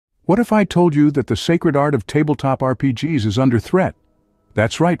What if I told you that the sacred art of tabletop RPGs is under threat?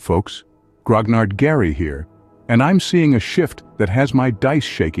 That's right, folks. Grognard Gary here, and I'm seeing a shift that has my dice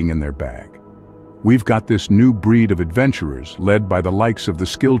shaking in their bag. We've got this new breed of adventurers led by the likes of the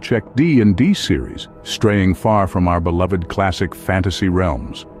Skill Check D&D series, straying far from our beloved classic fantasy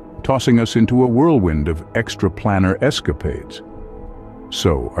realms, tossing us into a whirlwind of extra-planar escapades.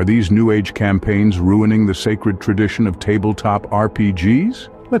 So, are these New Age campaigns ruining the sacred tradition of tabletop RPGs?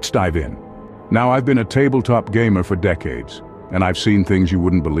 Let's dive in. Now, I've been a tabletop gamer for decades, and I've seen things you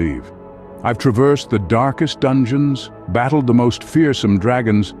wouldn't believe. I've traversed the darkest dungeons, battled the most fearsome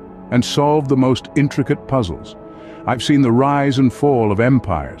dragons, and solved the most intricate puzzles. I've seen the rise and fall of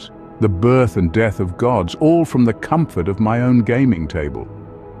empires, the birth and death of gods, all from the comfort of my own gaming table.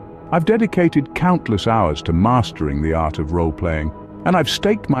 I've dedicated countless hours to mastering the art of role-playing, and I've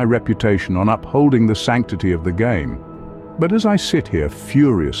staked my reputation on upholding the sanctity of the game. But as I sit here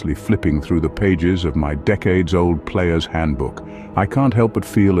furiously flipping through the pages of my decades-old player's handbook, I can't help but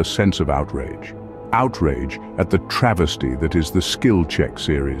feel a sense of outrage. Outrage at the travesty that is the Skill Check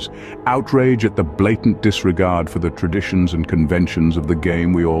series. Outrage at the blatant disregard for the traditions and conventions of the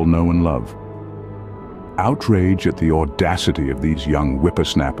game we all know and love. Outrage at the audacity of these young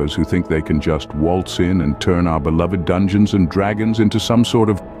whippersnappers who think they can just waltz in and turn our beloved Dungeons and Dragons into some sort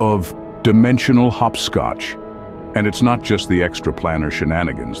of dimensional hopscotch. And it's not just the extra-planar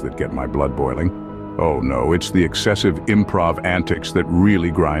shenanigans that get my blood boiling. Oh no, it's the excessive improv antics that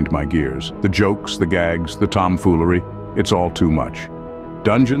really grind my gears. The jokes, the gags, the tomfoolery, it's all too much.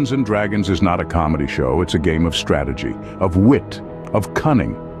 Dungeons and Dragons is not a comedy show, it's a game of strategy, of wit, of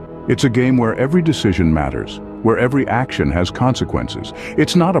cunning. It's a game where every decision matters, where every action has consequences.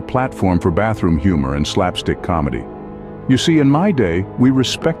 It's not a platform for bathroom humor and slapstick comedy. You see, in my day, we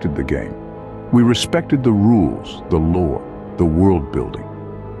respected the game. We respected the rules, the lore, the world building.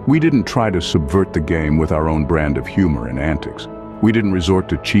 We didn't try to subvert the game with our own brand of humor and antics. We didn't resort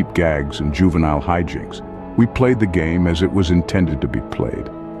to cheap gags and juvenile hijinks. We played the game as it was intended to be played,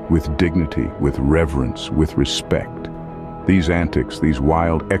 with dignity, with reverence, with respect. These antics, these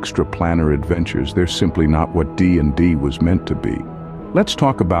wild extra-planar adventures, they're simply not what D&D was meant to be. Let's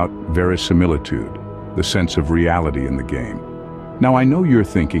talk about verisimilitude, the sense of reality in the game. Now I know you're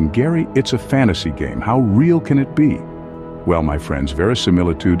thinking, Gary, it's a fantasy game. How real can it be? Well, my friends,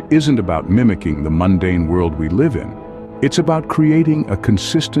 verisimilitude isn't about mimicking the mundane world we live in. It's about creating a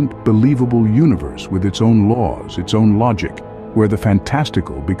consistent, believable universe with its own laws, its own logic, where the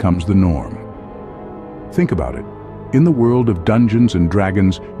fantastical becomes the norm. Think about it. In the world of Dungeons and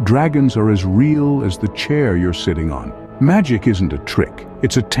Dragons, dragons are as real as the chair you're sitting on. Magic isn't a trick.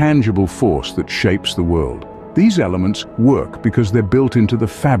 It's a tangible force that shapes the world. These elements work because they're built into the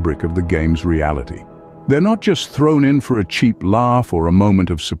fabric of the game's reality. They're not just thrown in for a cheap laugh or a moment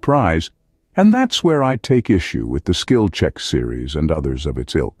of surprise, and that's where I take issue with the Skill Check series and others of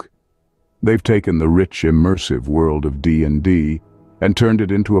its ilk. They've taken the rich, immersive world of D&D and turned it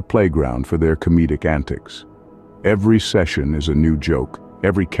into a playground for their comedic antics. Every session is a new joke,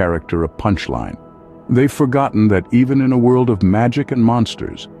 every character a punchline. They've forgotten that even in a world of magic and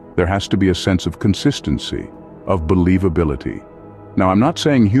monsters, there has to be a sense of consistency, of believability. Now, I'm not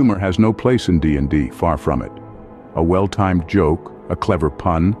saying humor has no place in D&D, far from it. A well-timed joke, a clever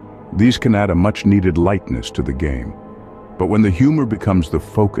pun, these can add a much-needed lightness to the game. But when the humor becomes the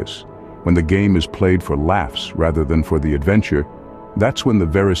focus, when the game is played for laughs rather than for the adventure, that's when the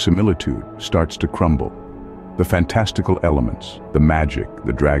verisimilitude starts to crumble. The fantastical elements, the magic,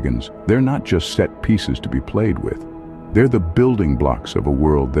 the dragons, they're not just set pieces to be played with. They're the building blocks of a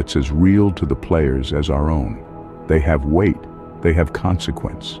world that's as real to the players as our own. They have weight. They have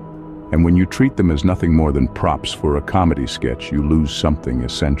consequence. And when you treat them as nothing more than props for a comedy sketch, you lose something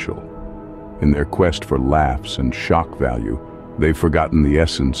essential. In their quest for laughs and shock value, they've forgotten the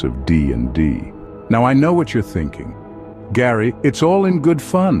essence of D&D. Now I know what you're thinking. Gary, it's all in good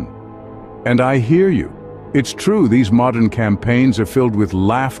fun. And I hear you. It's true, these modern campaigns are filled with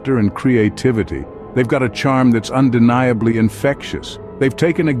laughter and creativity. They've got a charm that's undeniably infectious. They've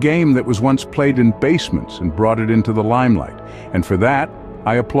taken a game that was once played in basements and brought it into the limelight, and for that,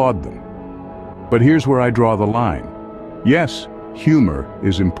 I applaud them. But here's where I draw the line. Yes, humor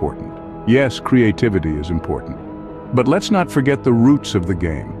is important. Yes, creativity is important. But let's not forget the roots of the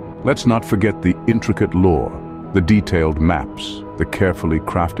game. Let's not forget the intricate lore, the detailed maps, the carefully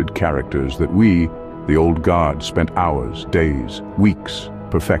crafted characters that we, the old gods, spent hours, days, weeks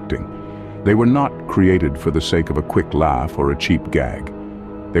perfecting. They were not created for the sake of a quick laugh or a cheap gag.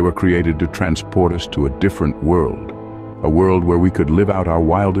 They were created to transport us to a different world, a world where we could live out our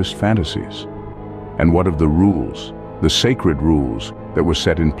wildest fantasies. And what of the rules, the sacred rules, that were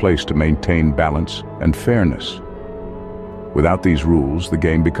set in place to maintain balance and fairness. Without these rules, the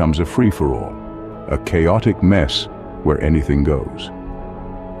game becomes a free-for-all, a chaotic mess where anything goes.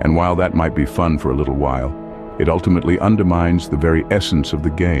 And while that might be fun for a little while, it ultimately undermines the very essence of the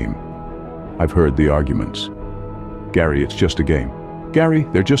game. I've heard the arguments. Gary, it's just a game. Gary,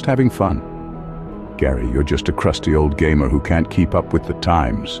 they're just having fun. Gary, you're just a crusty old gamer who can't keep up with the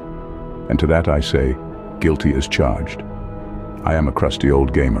times. And to that I say, guilty as charged. I am a crusty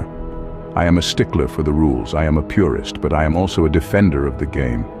old gamer. I am a stickler for the rules. I am a purist, but I am also a defender of the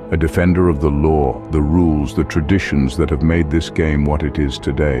game, a defender of the law, the rules, the traditions that have made this game what it is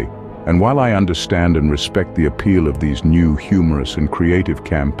today. And while I understand and respect the appeal of these new, humorous and creative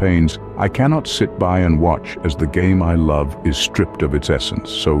campaigns, I cannot sit by and watch as the game I love is stripped of its essence.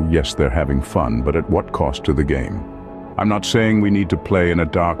 So yes, they're having fun, but at what cost to the game? I'm not saying we need to play in a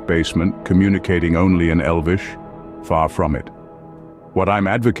dark basement, communicating only in Elvish. Far from it. What I'm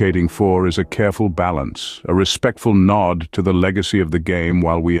advocating for is a careful balance, a respectful nod to the legacy of the game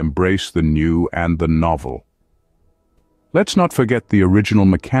while we embrace the new and the novel. Let's not forget the original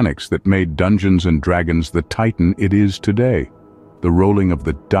mechanics that made Dungeons & Dragons the titan it is today. The rolling of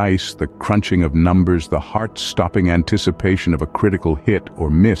the dice, the crunching of numbers, the heart-stopping anticipation of a critical hit or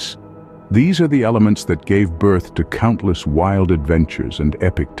miss. These are the elements that gave birth to countless wild adventures and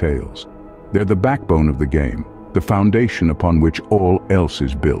epic tales. They're the backbone of the game, the foundation upon which all else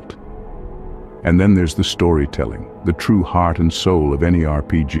is built. And then there's the storytelling, the true heart and soul of any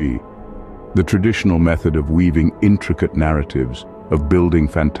RPG. The traditional method of weaving intricate narratives, of building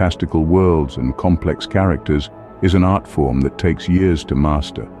fantastical worlds and complex characters, is an art form that takes years to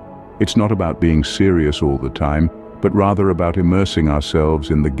master. It's not about being serious all the time, but rather about immersing ourselves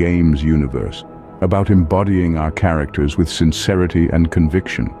in the game's universe, about embodying our characters with sincerity and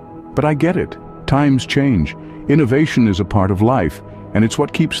conviction. But I get it. Times change. Innovation is a part of life, and it's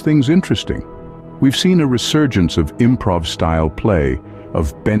what keeps things interesting. We've seen a resurgence of improv-style play,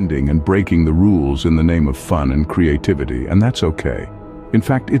 of bending and breaking the rules in the name of fun and creativity, and that's okay. In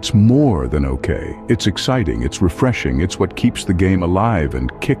fact, it's more than okay. It's exciting, it's refreshing, it's what keeps the game alive and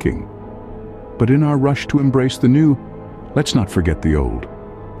kicking. But in our rush to embrace the new, let's not forget the old.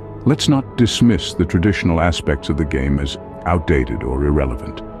 Let's not dismiss the traditional aspects of the game as outdated or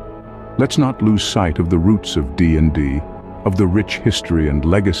irrelevant. Let's not lose sight of the roots of D&D, of the rich history and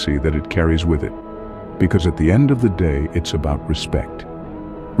legacy that it carries with it. Because at the end of the day, it's about respect.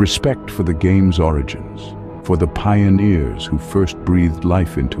 Respect for the game's origins, for the pioneers who first breathed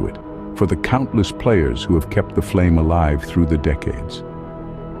life into it, for the countless players who have kept the flame alive through the decades.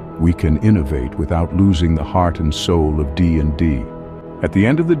 We can innovate without losing the heart and soul of D&D. At the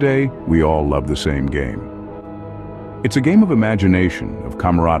end of the day, we all love the same game. It's a game of imagination, of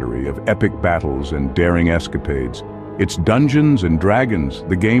camaraderie, of epic battles and daring escapades. It's Dungeons & Dragons,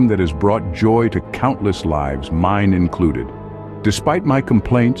 the game that has brought joy to countless lives, mine included. Despite my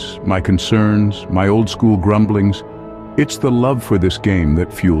complaints, my concerns, my old-school grumblings, it's the love for this game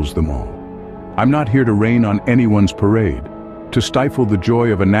that fuels them all. I'm not here to rain on anyone's parade, to stifle the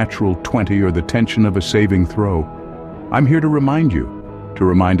joy of a natural 20 or the tension of a saving throw. I'm here to remind you, to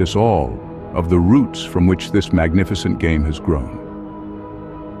remind us all, of the roots from which this magnificent game has grown.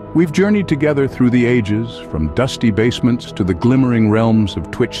 We've journeyed together through the ages, from dusty basements to the glimmering realms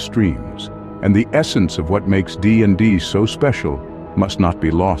of Twitch streams. And the essence of what makes D&D so special must not be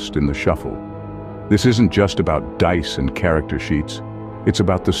lost in the shuffle. This isn't just about dice and character sheets. It's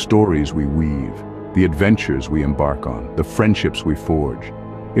about the stories we weave, the adventures we embark on, the friendships we forge.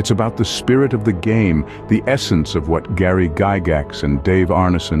 It's about the spirit of the game, the essence of what Gary Gygax and Dave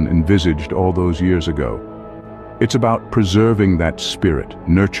Arneson envisaged all those years ago. It's about preserving that spirit,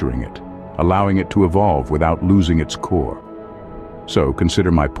 nurturing it, allowing it to evolve without losing its core. So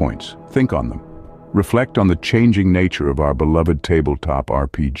consider my points, think on them. Reflect on the changing nature of our beloved tabletop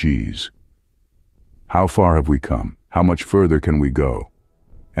RPGs. How far have we come? How much further can we go?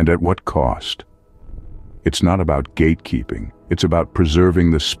 And at what cost? It's not about gatekeeping, it's about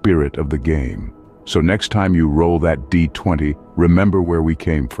preserving the spirit of the game. So next time you roll that D20, remember where we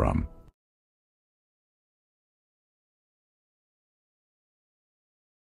came from.